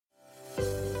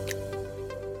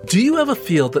Do you ever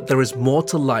feel that there is more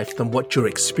to life than what you're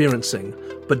experiencing,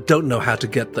 but don't know how to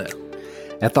get there?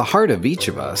 At the heart of each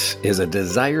of us is a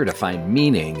desire to find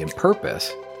meaning and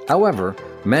purpose. However,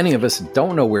 many of us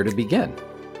don't know where to begin.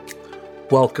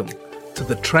 Welcome to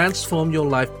the Transform Your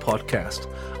Life podcast.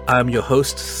 I'm your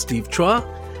host, Steve Chua.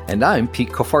 And I'm Pete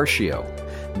Cofarcio.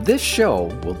 This show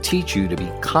will teach you to be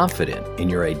confident in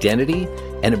your identity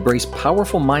and embrace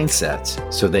powerful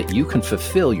mindsets so that you can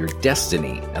fulfill your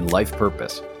destiny and life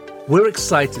purpose. We're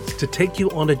excited to take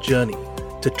you on a journey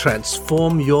to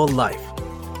transform your life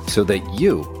so that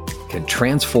you can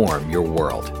transform your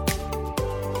world.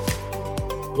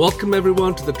 Welcome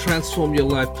everyone to the Transform Your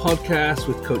Life podcast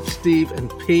with Coach Steve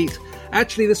and Pete.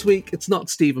 Actually, this week, it's not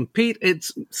Steve and Pete,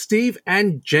 it's Steve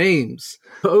and James.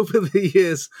 Over the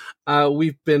years,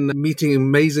 we've been meeting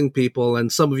amazing people,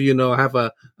 and some of you know I have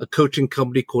a coaching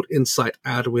company called Insight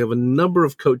Out. We have a number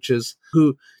of coaches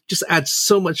who just add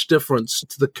so much difference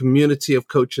to the community of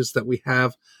coaches that we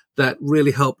have that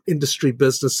really help industry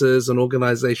businesses and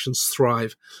organizations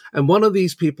thrive. And one of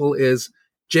these people is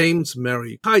James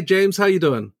Merry. Hi, James. How you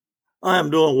doing? I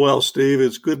am doing well, Steve.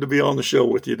 It's good to be on the show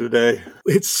with you today.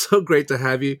 It's so great to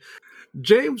have you.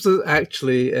 James is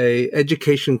actually an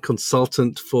education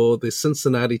consultant for the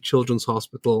Cincinnati Children's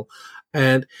Hospital,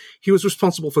 and he was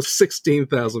responsible for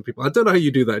 16,000 people. I don't know how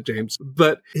you do that, James,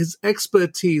 but his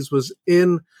expertise was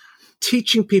in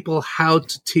teaching people how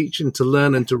to teach and to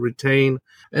learn and to retain.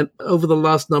 And over the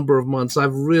last number of months,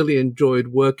 I've really enjoyed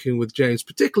working with James.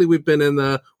 Particularly, we've been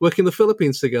working in the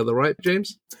Philippines together, right,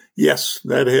 James? Yes,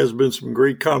 that has been some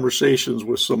great conversations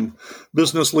with some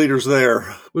business leaders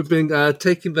there. We've been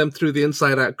taking them through the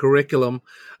Inside Out curriculum.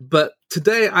 But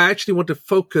today, I actually want to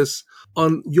focus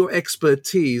on your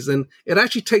expertise. And it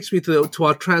actually takes me to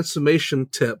our transformation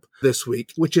tip this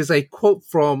week, which is a quote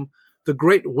from the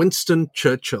great Winston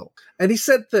Churchill. And he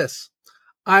said this: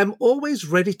 "I'm always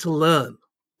ready to learn,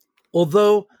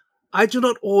 although I do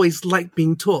not always like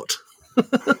being taught."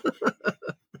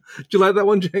 Do you like that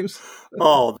one, James?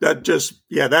 Oh,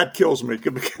 that kills me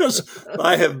because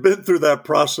I have been through that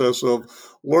process of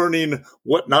learning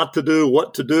what not to do,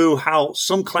 what to do, how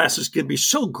some classes can be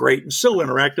so great and so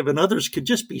interactive and others can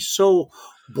just be so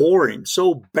boring,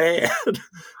 so bad.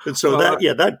 And so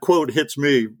that quote hits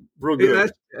me real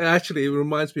good. It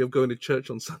reminds me of going to church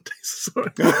on Sundays.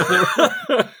 Sorry.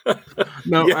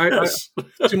 No, Yes.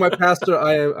 To my pastor,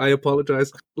 I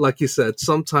apologize. Like you said,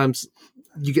 sometimes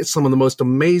you get some of the most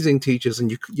amazing teachers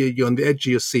and you're on the edge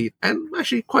of your seat. And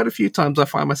actually, quite a few times I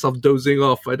find myself dozing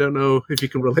off. I don't know if you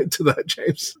can relate to that,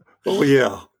 James. Oh,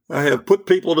 yeah. I have put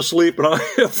people to sleep and I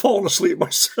have fallen asleep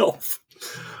myself.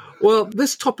 Well,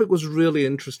 this topic was really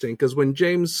interesting because when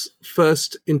James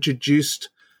first introduced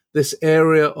this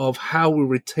area of how we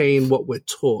retain what we're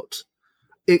taught,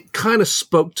 it kind of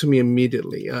spoke to me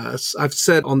immediately. I've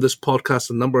said on this podcast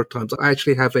a number of times, I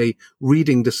actually have a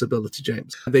reading disability,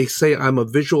 James. They say I'm a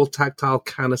visual, tactile,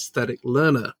 kinesthetic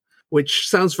learner, which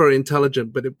sounds very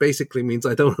intelligent, but it basically means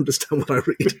I don't understand what I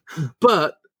read.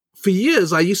 But for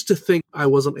years, I used to think I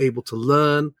wasn't able to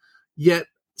learn, yet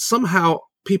somehow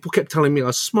people kept telling me I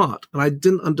was smart, and I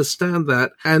didn't understand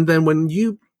that. And then when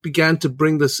you began to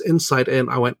bring this insight in,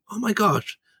 I went, oh my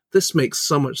gosh, this makes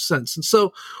so much sense. And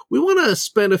so we want to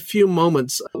spend a few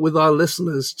moments with our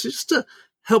listeners just to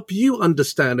help you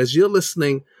understand as you're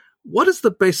listening, what is the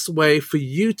best way for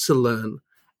you to learn?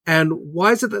 And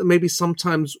why is it that maybe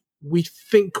sometimes we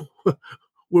think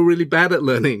we're really bad at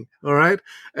learning? All right.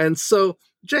 And so,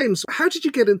 James, how did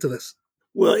you get into this?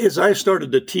 Well, as I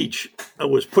started to teach, I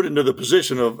was put into the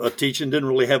position of teaching, didn't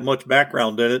really have much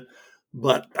background in it.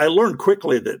 But I learned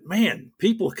quickly that, man,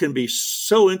 people can be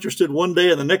so interested one day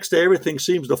and the next day everything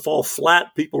seems to fall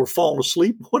flat. People are falling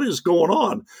asleep. What is going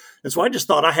on? And so I just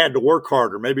thought I had to work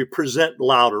harder, maybe present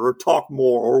louder or talk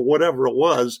more or whatever it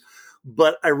was.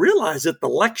 But I realized that the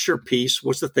lecture piece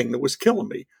was the thing that was killing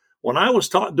me. When I was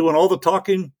doing all the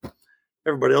talking,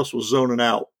 everybody else was zoning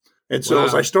out. And so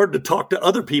As I started to talk to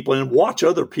other people and watch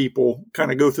other people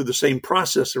kind of go through the same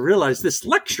process, I realized this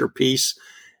lecture piece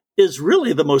is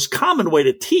really the most common way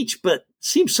to teach, but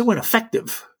seems so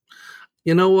ineffective.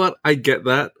 You know what? I get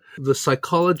that. The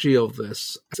psychology of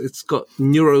this, it's got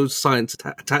neuroscience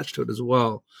attached to it as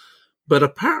well. But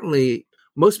apparently,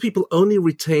 most people only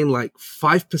retain like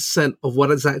 5% of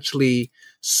what is actually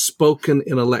spoken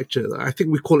in a lecture. I think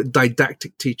we call it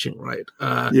didactic teaching, right?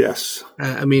 Yes.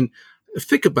 I mean,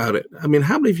 think about it. I mean,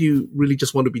 how many of you really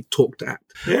just want to be talked at?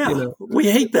 Yeah, we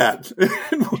hate that.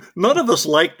 None of us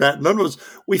like that. None of us,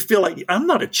 we feel like, I'm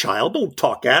not a child. Don't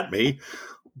talk at me.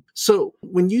 So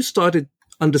when you started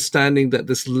understanding that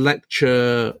this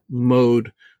lecture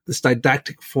mode this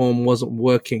didactic form wasn't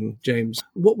working, James,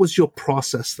 what was your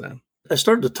process then? I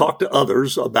started to talk to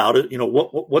others about it.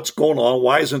 What's going on?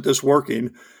 Why isn't this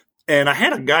working? And I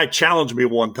had a guy challenge me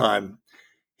one time.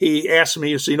 He asked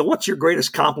me, what's your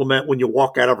greatest compliment when you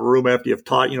walk out of a room after you've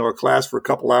taught, a class for a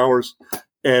couple hours?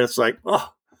 And it's like,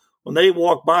 when they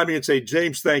walk by me and say,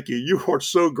 James, thank you. You are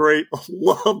so great. I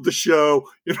love the show.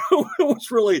 It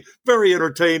was really very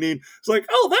entertaining. It's like,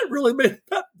 that really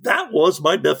that was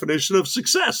my definition of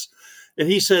success. And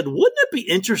he said, wouldn't it be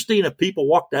interesting if people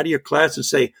walked out of your class and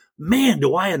say, man,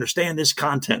 do I understand this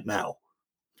content now?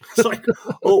 It's like,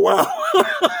 oh, wow.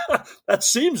 That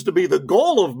seems to be the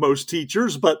goal of most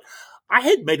teachers, but I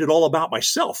had made it all about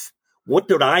myself. What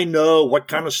did I know? What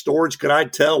kind of stories could I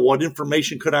tell? What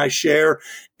information could I share?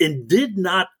 And did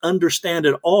not understand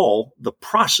at all the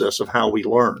process of how we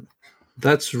learn.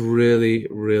 That's really,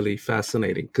 really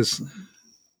fascinating because,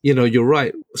 you're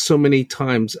right. So many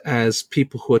times as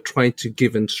people who are trying to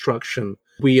give instruction,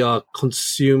 we are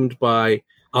consumed by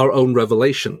our own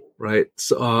revelation, right?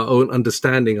 So our own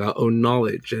understanding, our own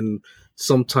knowledge. And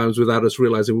sometimes without us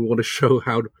realizing, we want to show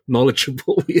how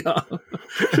knowledgeable we are.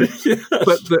 Yes.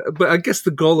 But I guess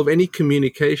the goal of any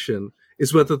communication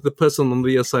is whether the person on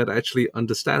the other side actually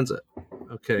understands it.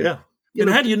 Okay.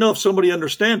 Yeah. How do you know if somebody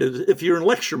understands it? If you're in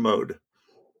lecture mode,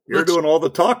 you're doing all the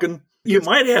talking. You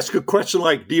might ask a question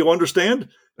like, do you understand?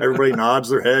 Everybody nods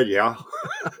their head. Yeah.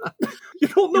 You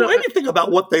don't know anything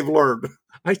about what they've learned.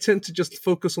 I tend to just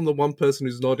focus on the one person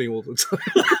who's nodding all the time.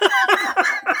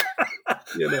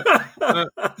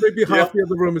 Maybe half the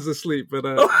other room is asleep, but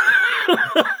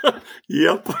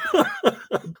yep.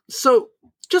 So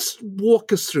just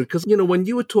walk us through, because when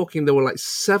you were talking, there were like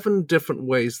 7 different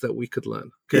ways that we could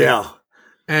learn. Okay? Yeah.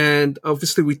 And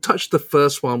obviously we touched the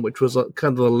first one, which was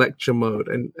kind of the lecture mode.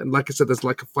 And like I said, there's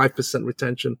like a 5%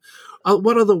 retention.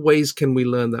 What other ways can we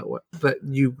learn that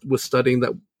you were studying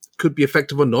that could be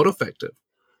effective or not effective?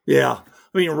 Yeah.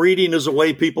 I mean, reading is a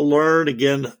way people learn.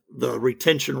 Again, the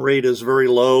retention rate is very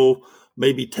low,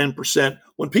 maybe 10%.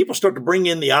 When people start to bring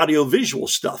in the audio-visual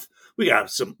stuff, we got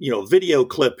some, video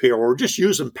clip here, or we're just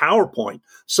using PowerPoint,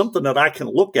 something that I can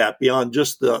look at beyond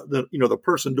just the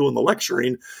person doing the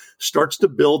lecturing, starts to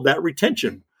build that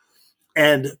retention.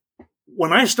 And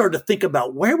when I started to think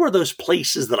about where were those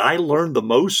places that I learned the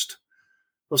most, it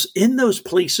was in those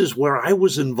places where I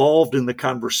was involved in the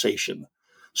conversation.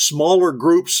 Smaller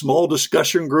groups, small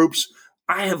discussion groups.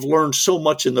 I have learned so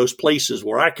much in those places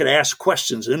where I could ask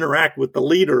questions, interact with the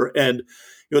leader, and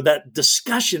that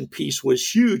discussion piece was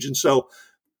huge. And so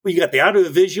you got the audio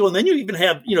visual, and then you even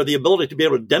have the ability to be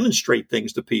able to demonstrate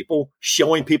things to people,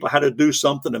 showing people how to do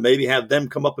something, and maybe have them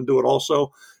come up and do it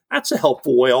also. That's a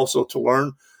helpful way also to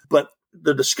learn. But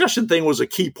the discussion thing was a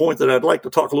key point that I'd like to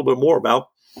talk a little bit more about.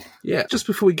 Yeah, just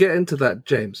before we get into that,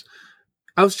 James,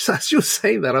 as you were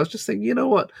saying that, I was just thinking, you know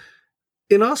what?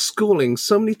 In our schooling,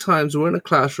 so many times we're in a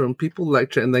classroom, people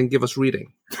lecture and then give us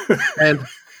reading.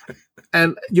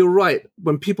 And you're right.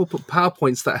 When people put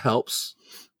PowerPoints, that helps.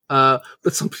 But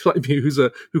some people like me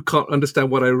who can't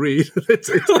understand what I read, it's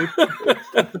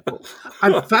difficult.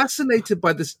 I'm fascinated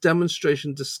by this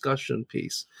demonstration discussion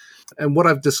piece. And what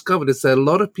I've discovered is there are a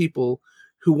lot of people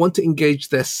who want to engage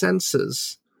their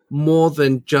senses more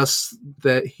than just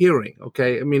their hearing.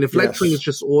 Okay. I mean, if lecturing is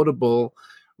just audible,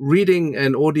 reading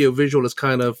and audio visual is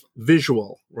kind of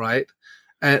visual, right?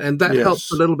 And that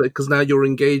helps a little bit because now you're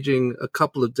engaging a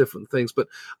couple of different things. But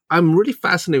I'm really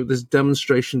fascinated with this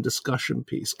demonstration discussion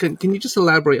piece. Can you just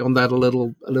elaborate on that a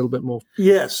little bit more?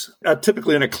 Yes.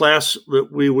 Typically in a class that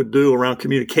we would do around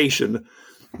communication,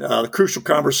 the crucial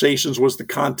conversations was the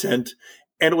content.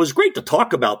 And it was great to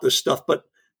talk about this stuff, but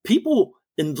people,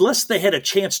 unless they had a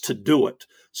chance to do it,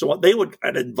 so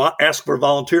I'd ask for a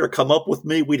volunteer to come up with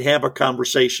me. We'd have a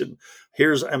conversation.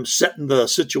 I'm setting the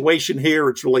situation here.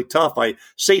 It's really tough. I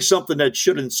say something that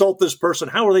should insult this person.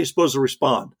 How are they supposed to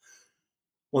respond?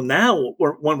 Well, now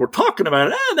when we're talking about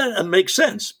it, that makes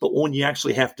sense. But when you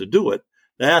actually have to do it,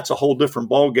 that's a whole different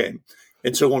ballgame.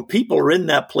 And so when people are in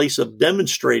that place of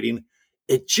demonstrating,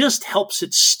 it just helps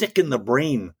it stick in the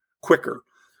brain quicker,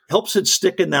 helps it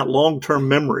stick in that long-term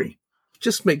memory.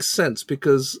 Just makes sense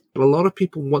because a lot of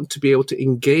people want to be able to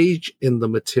engage in the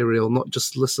material, not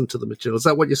just listen to the material. Is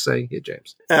that what you're saying here,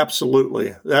 James?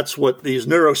 Absolutely. That's what these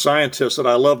neuroscientists that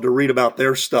I love to read about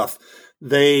their stuff.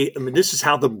 This is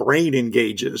how the brain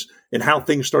engages and how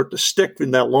things start to stick in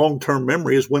that long-term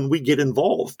memory is when we get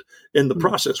involved in the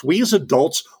process. We as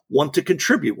adults want to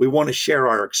contribute. We want to share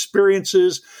our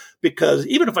experiences because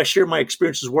even if I share my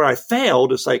experiences where I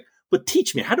failed, it's like, but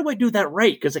teach me, how do I do that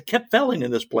right? Because I kept failing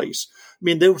in this place. I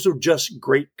mean, those are just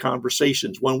great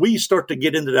conversations. When we start to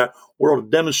get into that world of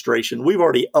demonstration, we've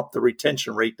already upped the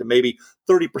retention rate to maybe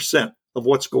 30% of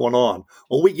what's going on.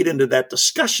 When we get into that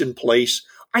discussion place,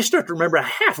 I start to remember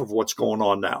half of what's going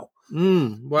on now.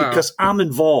 Wow. Because I'm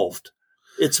involved.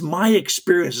 It's my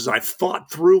experiences. I've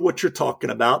thought through what you're talking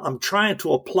about. I'm trying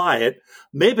to apply it.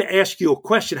 Maybe ask you a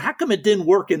question. How come it didn't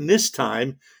work in this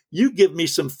time? You give me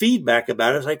some feedback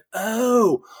about it. It's like,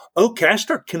 oh, okay. I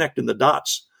start connecting the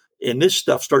dots. And this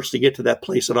stuff starts to get to that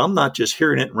place that I'm not just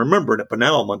hearing it and remembering it, but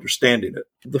now I'm understanding it.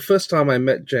 The first time I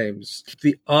met James,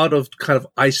 the art of kind of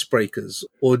icebreakers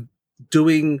or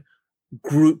doing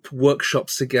group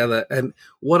workshops together. And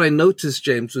what I noticed,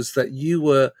 James, was that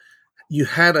you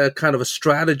had a kind of a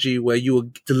strategy where you were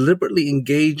deliberately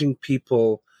engaging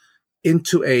people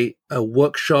into a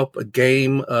workshop, a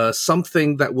game,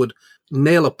 something that would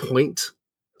nail a point.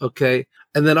 Okay.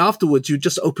 And then afterwards, you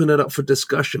just open it up for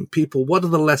discussion. People, what are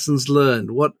the lessons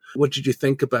learned? What did you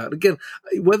think about? Again,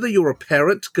 whether you're a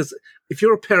parent, because if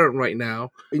you're a parent right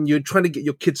now and you're trying to get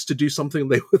your kids to do something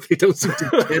they don't seem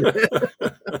to get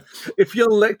it, if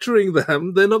you're lecturing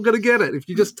them, they're not going to get it. If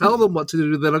you just tell them what to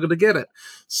do, they're not going to get it.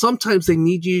 Sometimes they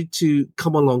need you to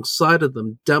come alongside of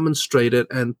them, demonstrate it,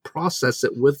 and process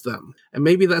it with them. And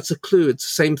maybe that's a clue. It's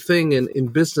the same thing in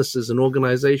businesses and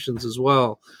organizations as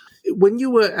well. When you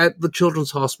were at the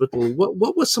Children's Hospital,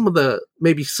 what were some of the,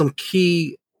 maybe some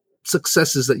key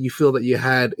successes that you feel that you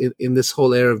had in this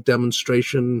whole area of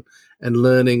demonstration and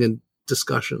learning and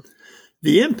discussion?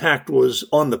 The impact was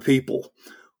on the people.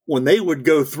 When they would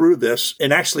go through this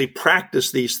and actually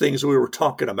practice these things we were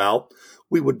talking about,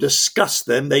 we would discuss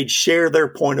them. They'd share their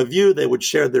point of view. They would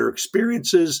share their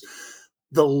experiences.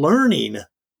 The learning,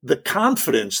 the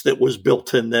confidence that was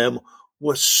built in them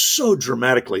was so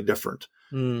dramatically different.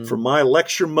 From my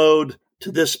lecture mode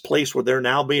to this place where they're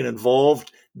now being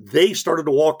involved, they started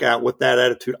to walk out with that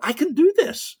attitude. I can do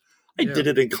this. I did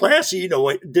it in class. I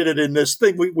did it in this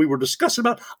thing we were discussing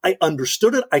about. I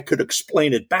understood it. I could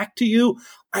explain it back to you.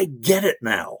 I get it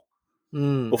now.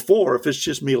 Before, if it's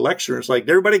just me lecturing, it's like,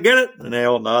 everybody get it? And they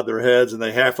all nod their heads and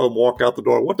they half of them walk out the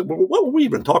door. What were we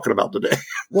even talking about today?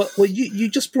 Well, you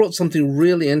just brought something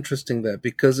really interesting there,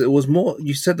 because it was more,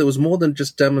 you said there was more than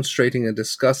just demonstrating and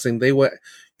discussing.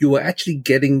 You were actually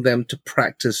getting them to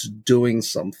practice doing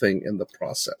something in the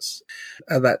process.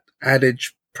 That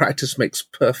adage, practice makes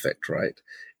perfect, right?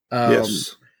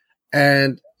 Yes.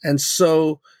 And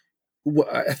so,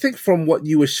 I think from what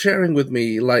you were sharing with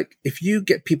me, like if you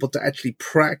get people to actually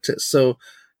practice, so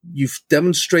you've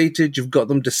demonstrated, you've got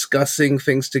them discussing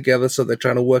things together, so they're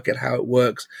trying to work out how it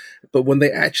works. But when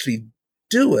they actually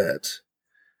do it,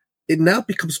 it now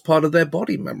becomes part of their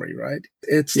body memory, right?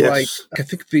 It's like, I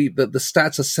think the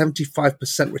stats are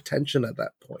 75% retention at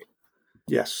that point.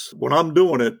 Yes. When I'm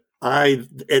doing it,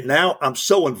 now I'm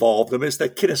so involved. I mean, it's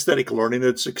that kinesthetic learning.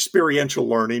 It's experiential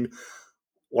learning.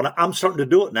 When I'm starting to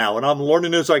do it now and I'm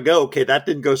learning as I go, okay, that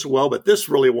didn't go so well, but this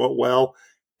really went well.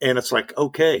 And it's like,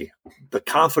 okay, the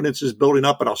confidence is building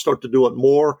up and I'll start to do it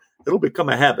more. It'll become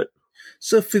a habit.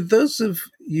 So for those of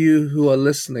you who are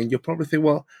listening, you'll probably think,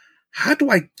 well, how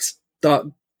do I start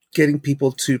getting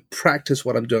people to practice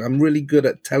what I'm doing? I'm really good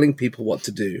at telling people what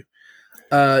to do.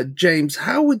 James,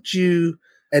 how would you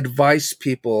advise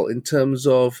people in terms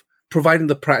of providing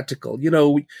the practical?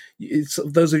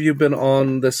 Those of you who've been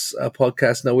on this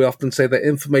podcast know we often say that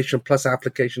information plus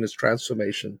application is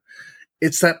transformation.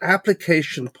 It's that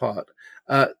application part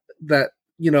that,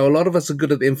 a lot of us are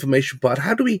good at the information part.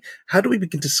 How do we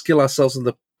begin to skill ourselves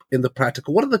in the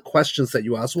practical? What are the questions that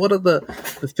you ask? What are the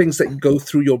things that go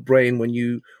through your brain when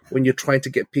you're trying to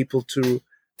get people to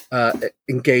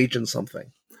engage in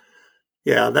something?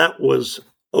 Yeah, that was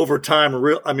over time.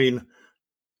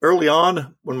 Early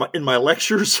on, in my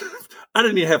lectures, I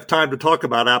didn't even have time to talk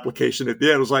about application at the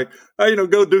end. It was like,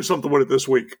 go do something with it this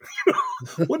week.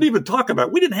 Wouldn't even talk about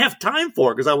it. We didn't have time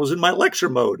for it because I was in my lecture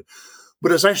mode.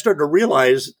 But as I started to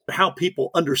realize how people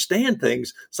understand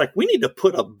things, it's like we need to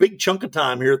put a big chunk of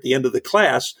time here at the end of the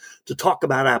class to talk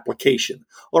about application.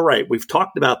 All right, we've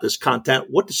talked about this content.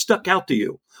 What stuck out to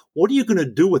you? What are you going to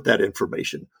do with that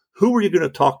information? Who are you going to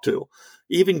talk to?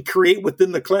 Even create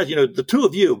within the class, the two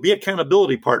of you, be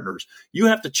accountability partners. You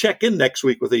have to check in next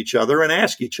week with each other and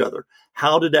ask each other,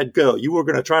 how did that go? You were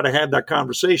going to try to have that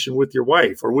conversation with your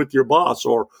wife or with your boss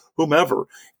or whomever.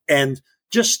 And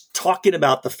just talking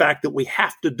about the fact that we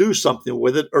have to do something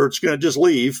with it or it's going to just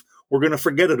leave. We're going to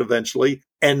forget it eventually,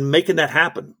 and making that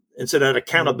happen. And so that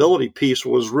accountability piece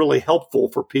was really helpful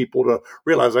for people to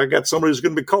realize I got somebody who's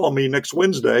going to be calling me next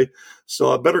Wednesday,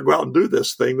 so I better go out and do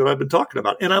this thing that I've been talking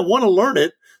about. And I want to learn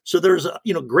it. So there's,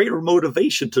 greater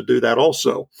motivation to do that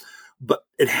also. But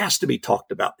it has to be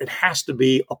talked about. It has to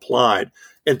be applied.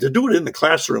 And to do it in the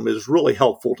classroom is really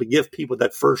helpful to give people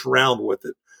that first round with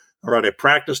it. All right, I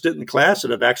practiced it in class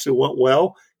and it actually went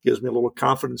well. Gives me a little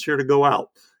confidence here to go out.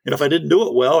 And if I didn't do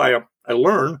it well, I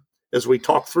learn as we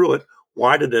talk through it.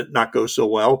 Why did it not go so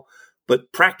well?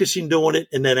 But practicing doing it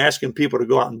and then asking people to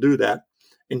go out and do that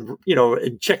and,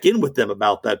 and check in with them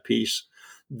about that piece.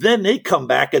 Then they come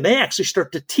back and they actually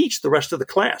start to teach the rest of the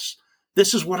class.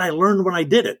 This is what I learned when I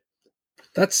did it.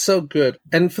 That's so good.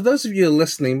 And for those of you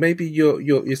listening, maybe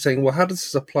you're saying, well, how does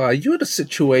this apply? You're in a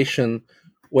situation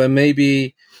where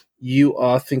maybe you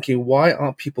are thinking, why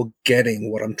aren't people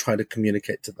getting what I'm trying to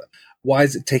communicate to them? Why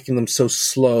is it taking them so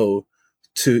slow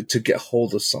to get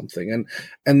hold of something?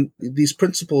 And these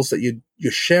principles that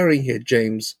you're sharing here,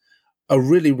 James, are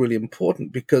really, really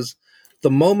important, because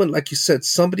the moment, like you said,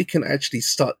 somebody can actually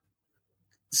start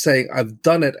saying, I've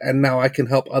done it and now I can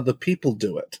help other people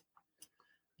do it.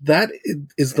 That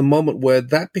is the moment where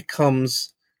that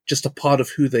becomes just a part of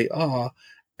who they are.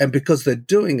 And because they're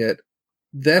doing it,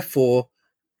 therefore,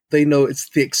 they know it's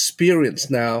the experience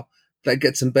now that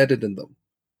gets embedded in them,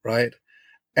 right?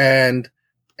 And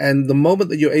the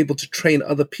moment that you're able to train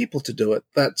other people to do it,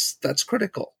 that's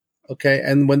critical, okay?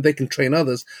 And when they can train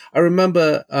others, I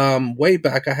remember way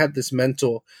back, I had this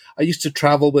mentor. I used to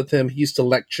travel with him. He used to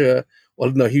lecture.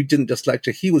 Well, no, he didn't just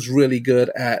lecture. He was really good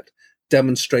at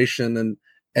demonstration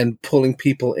and pulling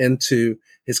people into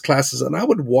his classes. And I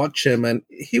would watch him, and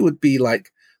he would be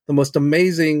like the most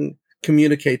amazing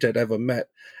communicator I'd ever met.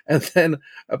 And then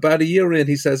about a year in,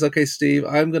 he says, okay, Steve,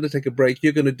 I'm going to take a break.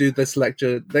 You're going to do this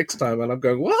lecture next time. And I'm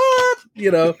going, what?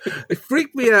 It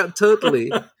freaked me out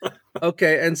totally.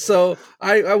 Okay. And so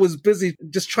I was busy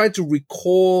just trying to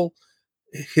recall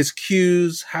his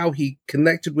cues, how he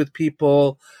connected with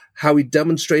people, how he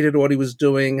demonstrated what he was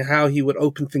doing, how he would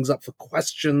open things up for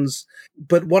questions.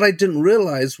 But what I didn't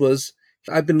realize was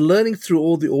I've been learning through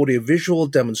all the audiovisual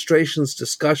demonstrations,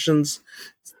 discussions,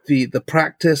 the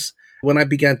practice. When I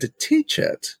began to teach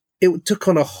it, it took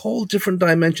on a whole different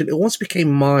dimension. It almost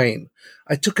became mine.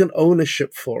 I took an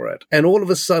ownership for it. And all of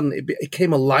a sudden, it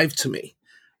came alive to me.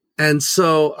 And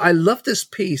so I love this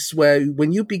piece where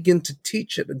when you begin to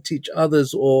teach it and teach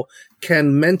others, or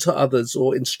can mentor others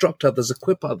or instruct others,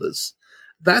 equip others,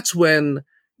 that's when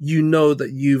you know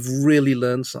that you've really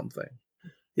learned something.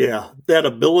 Yeah, that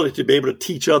ability to be able to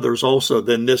teach others also,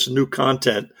 then this new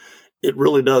content, it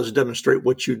really does demonstrate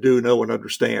what you do know and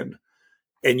understand.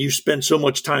 And you spend so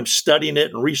much time studying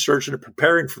it and researching and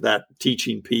preparing for that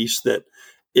teaching piece that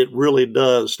it really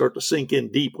does start to sink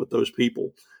in deep with those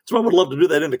people. So I would love to do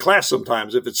that in the class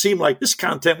sometimes. If it seemed like this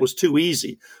content was too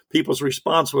easy, people's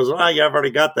response was, yeah, I've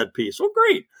already got that piece. Well,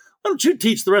 great. Why don't you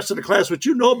teach the rest of the class what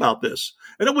you know about this?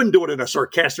 And I wouldn't do it in a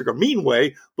sarcastic or mean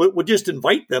way, but would just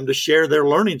invite them to share their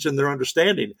learnings and their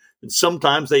understanding. And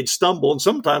sometimes they'd stumble, and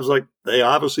sometimes they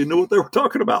obviously knew what they were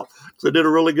talking about because they did a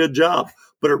really good job.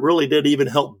 But it really did even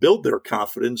help build their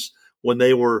confidence when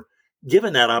they were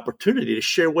given that opportunity to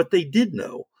share what they did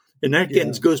know. And that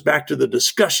again goes back to the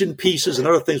discussion pieces and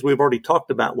other things we've already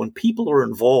talked about. When people are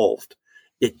involved,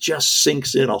 it just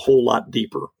sinks in a whole lot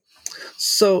deeper.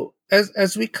 So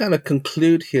as we kind of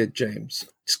conclude here, James,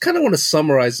 just kind of want to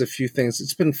summarize a few things.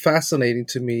 It's been fascinating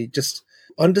to me just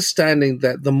understanding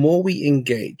that the more we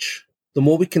engage, the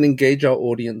more we can engage our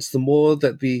audience, the more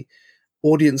that the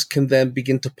audience can then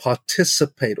begin to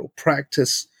participate or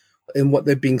practice in what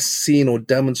they're being seen or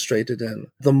demonstrated in,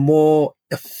 the more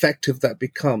effective that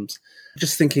becomes.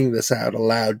 Just thinking this out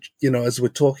aloud, as we're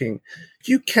talking,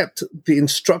 you kept the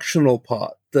instructional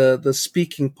part, the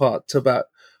speaking part, to about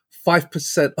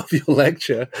 5% of your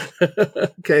lecture.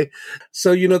 Okay.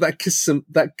 So,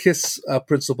 that KISS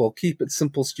principle, keep it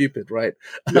simple, stupid, right?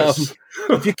 Yes.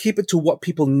 If you keep it to what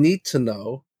people need to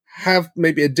know, have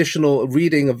maybe additional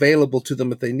reading available to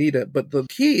them if they need it. But the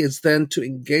key is then to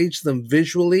engage them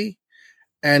visually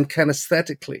and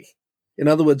kinesthetically. In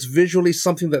other words, visually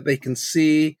something that they can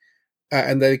see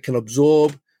and they can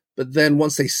absorb. But then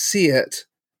once they see it,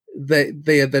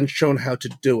 they are then shown how to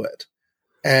do it.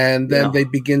 And then they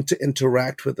begin to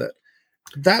interact with it.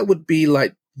 That would be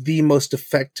like the most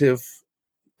effective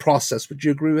process. Would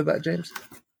you agree with that, James?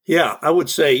 Yeah, I would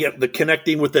say the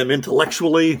connecting with them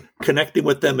intellectually, connecting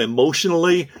with them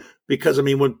emotionally, because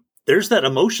when there's that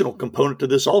emotional component to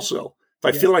this also.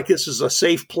 If I feel like this is a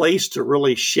safe place to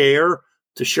really share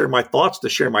my thoughts, to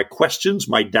share my questions,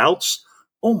 my doubts,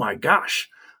 oh my gosh,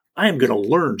 I am going to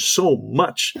learn so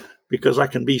much because I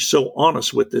can be so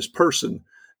honest with this person.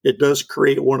 It does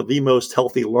create one of the most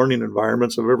healthy learning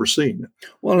environments I've ever seen.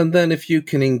 Well, and then if you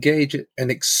can engage it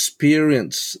and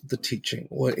experience the teaching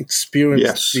or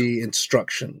experience the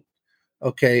instruction,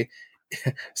 okay,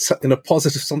 so in a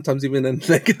positive, sometimes even a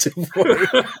negative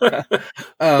way,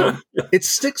 it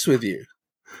sticks with you.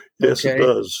 Yes, it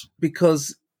does.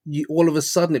 Because all of a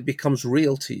sudden it becomes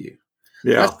real to you.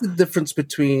 Yeah. That's the difference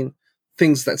between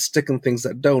things that stick and things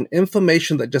that don't.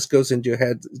 Information that just goes into your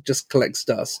head just collects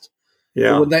dust.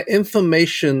 Yeah. But when that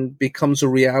information becomes a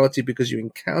reality because you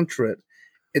encounter it,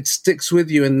 it sticks with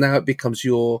you, and now it becomes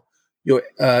your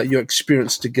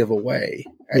experience to give away.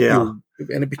 And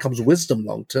and it becomes wisdom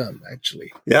long term,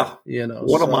 actually. Yeah.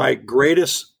 One of my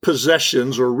greatest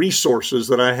possessions or resources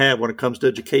that I have when it comes to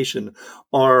education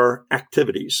are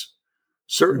activities.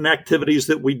 Certain activities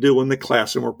that we do in the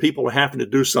classroom where people are having to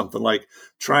do something like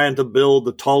trying to build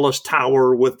the tallest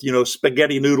tower with,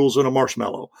 spaghetti noodles and a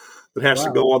marshmallow that has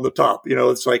to go on the top.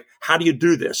 It's like, how do you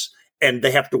do this? And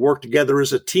they have to work together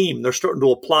as a team. They're starting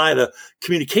to apply the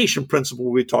communication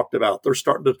principle we talked about. They're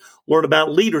starting to learn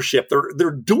about leadership.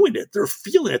 They're doing it. They're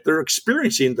feeling it. They're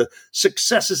experiencing the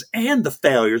successes and the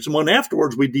failures. And when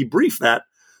afterwards we debrief that,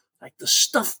 like the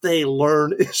stuff they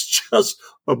learn is just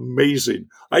amazing.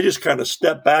 I just kind of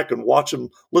step back and watch them,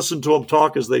 listen to them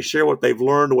talk as they share what they've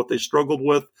learned, what they struggled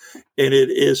with. And it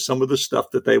is some of the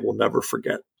stuff that they will never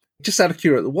forget. Just out of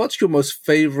curiosity, what's your most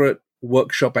favorite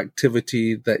workshop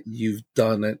activity that you've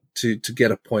done to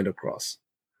get a point across?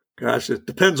 Gosh, it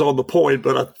depends on the point,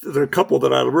 but there are a couple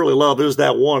that I really love. There's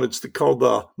that one. It's called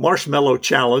the Marshmallow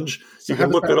Challenge. So you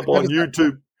can look it up on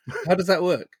YouTube. How does that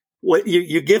work? Well,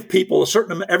 you give people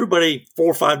everybody 4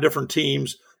 or 5 different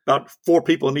teams, about 4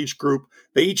 people in each group.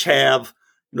 They each have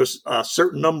a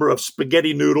certain number of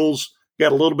spaghetti noodles,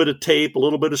 got a little bit of tape, a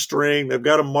little bit of string. They've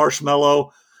got a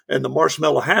marshmallow, and the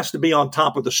marshmallow has to be on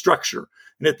top of the structure.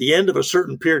 And at the end of a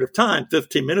certain period of time,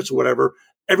 15 minutes or whatever,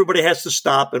 everybody has to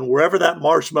stop. And wherever that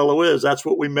marshmallow is, that's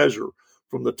what we measure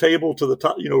from the table to the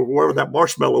top, wherever that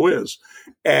marshmallow is.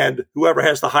 And whoever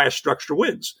has the highest structure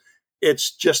wins. It's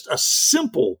just a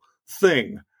simple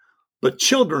thing, but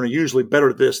children are usually better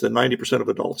at this than 90% of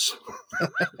adults.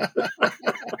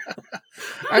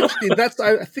 Actually, I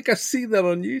think I've seen that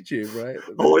on YouTube, right?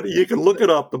 Oh, you can look it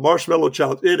up, the Marshmallow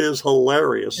Challenge. It is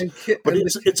hilarious, but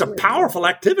it's a powerful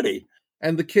activity.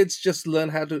 And the kids just learn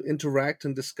how to interact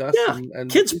and discuss. Yeah,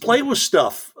 and kids play with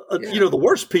stuff. The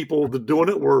worst people doing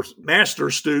it were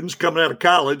master's students coming out of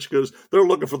college because they're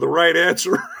looking for the right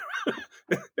answer.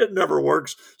 It never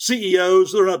works.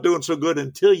 CEOs, they're not doing so good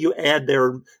until you add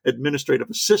their administrative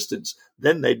assistants.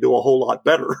 Then they do a whole lot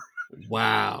better.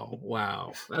 Wow.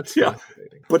 That's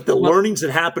fascinating. But the learnings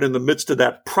that happen in the midst of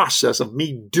that process of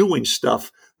me doing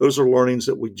stuff, those are learnings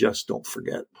that we just don't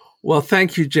forget. Well,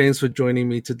 thank you, James, for joining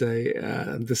me today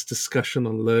in this discussion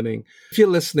on learning. If you're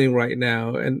listening right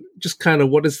now and just kind of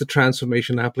what is the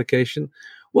transformation application?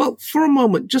 Well, for a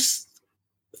moment, just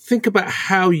think about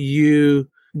how you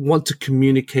want to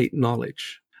communicate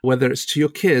knowledge, whether it's to your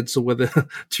kids or whether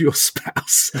to your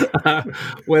spouse,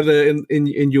 whether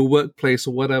in your workplace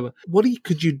or whatever. What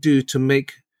could you do to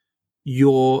make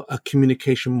your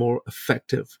communication more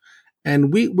effective?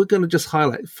 And we're going to just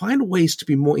find ways to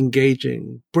be more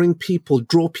engaging,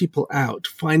 draw people out,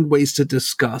 find ways to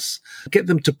discuss, get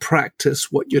them to practice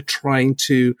what you're trying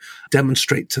to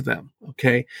demonstrate to them,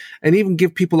 okay? And even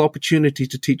give people opportunity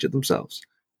to teach it themselves.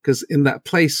 Because in that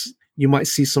place, you might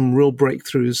see some real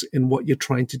breakthroughs in what you're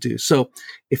trying to do. So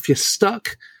if you're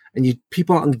stuck and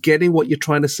people aren't getting what you're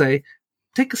trying to say,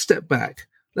 take a step back.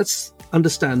 Let's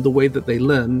understand the way that they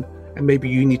learn, and maybe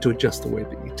you need to adjust the way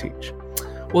that you teach.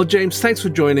 Well, James, thanks for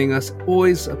joining us.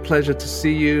 Always a pleasure to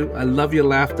see you. I love your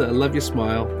laughter. I love your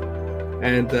smile.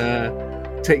 And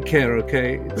take care,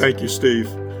 okay? Thank you, Steve.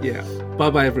 Yeah.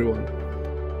 Bye-bye, everyone.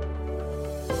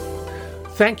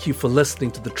 Thank you for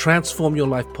listening to the Transform Your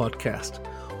Life podcast.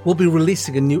 We'll be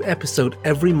releasing a new episode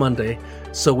every Monday,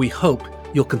 so we hope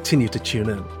you'll continue to tune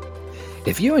in.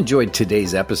 If you enjoyed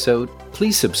today's episode,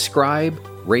 please subscribe,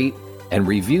 rate, and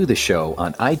review the show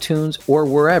on iTunes or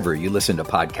wherever you listen to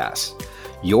podcasts.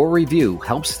 Your review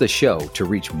helps the show to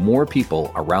reach more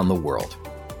people around the world.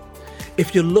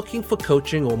 If you're looking for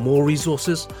coaching or more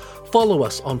resources, follow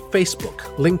us on Facebook,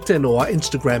 LinkedIn, or our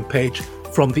Instagram page,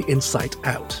 From the Inside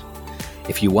Out.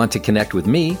 If you want to connect with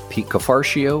me, Pete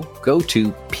Cafarcio, go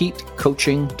to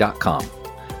petecoaching.com.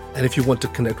 And if you want to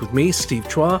connect with me, Steve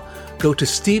Chua, go to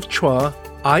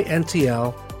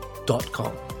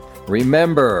stevechuaintl.com.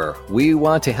 Remember, we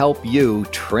want to help you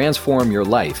transform your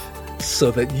life so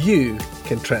that you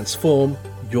can transform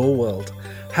your world.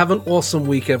 Have an awesome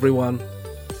week, everyone.